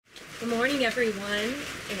Good morning, everyone,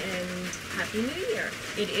 and Happy New Year.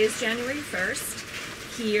 It is January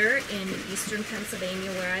 1st here in eastern Pennsylvania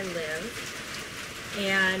where I live,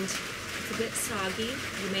 and it's a bit soggy.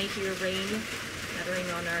 You may hear rain pattering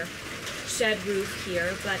on our shed roof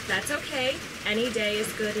here, but that's okay. Any day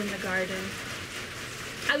is good in the garden.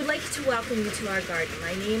 I would like to welcome you to our garden.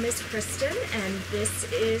 My name is Kristen, and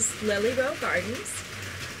this is Lilyrow Gardens.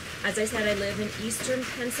 As I said, I live in eastern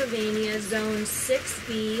Pennsylvania, zone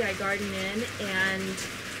 6B, I garden in, and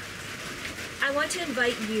I want to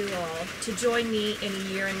invite you all to join me in a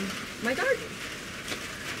year in my garden.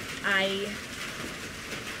 I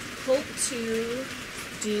hope to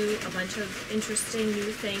do a bunch of interesting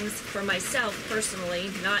new things for myself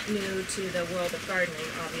personally, not new to the world of gardening,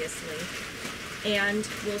 obviously, and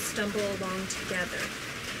we'll stumble along together.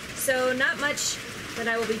 So not much that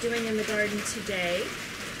I will be doing in the garden today,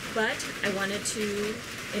 but I wanted to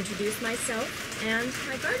introduce myself and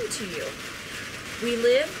my garden to you. We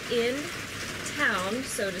live in town,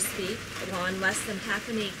 so to speak, on less than half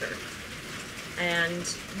an acre. And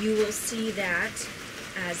you will see that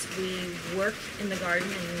as we work in the garden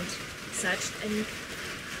and such. And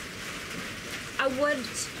I want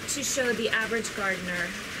to show the average gardener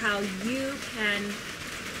how you can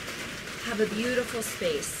have a beautiful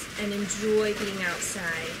space and enjoy being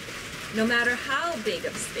outside, no matter how big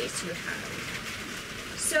of a space you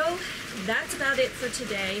have. So that's about it for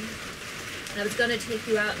today. I was going to take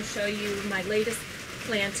you out and show you my latest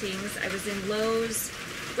plantings. I was in Lowe's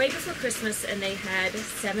right before Christmas, and they had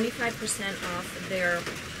 75% off their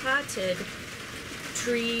potted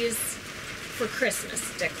trees for Christmas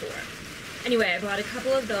decor. Anyway, I bought a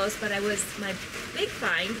couple of those, but my big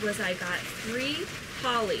find was I got 3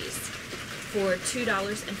 hollies for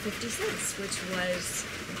 $2.50, which was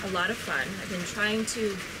a lot of fun. I've been trying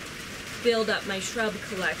to build up my shrub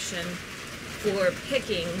collection for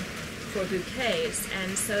picking for bouquets,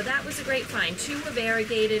 and so that was a great find. 2 were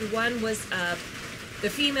variegated. One was the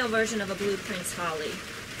female version of a Blue Prince holly,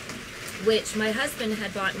 which my husband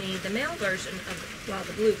had bought me the male version of, well,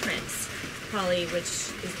 the Blue Prince holly,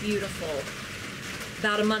 which is beautiful.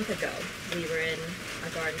 About a month ago, we were in a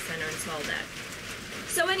garden center and saw that.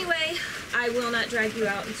 So anyway, I will not drag you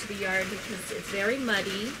out into the yard because it's very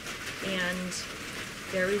muddy and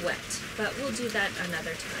very wet, but we'll do that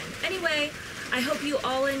another time. Anyway, I hope you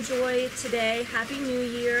all enjoy today. Happy New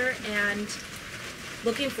Year, and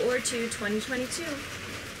looking forward to 2022.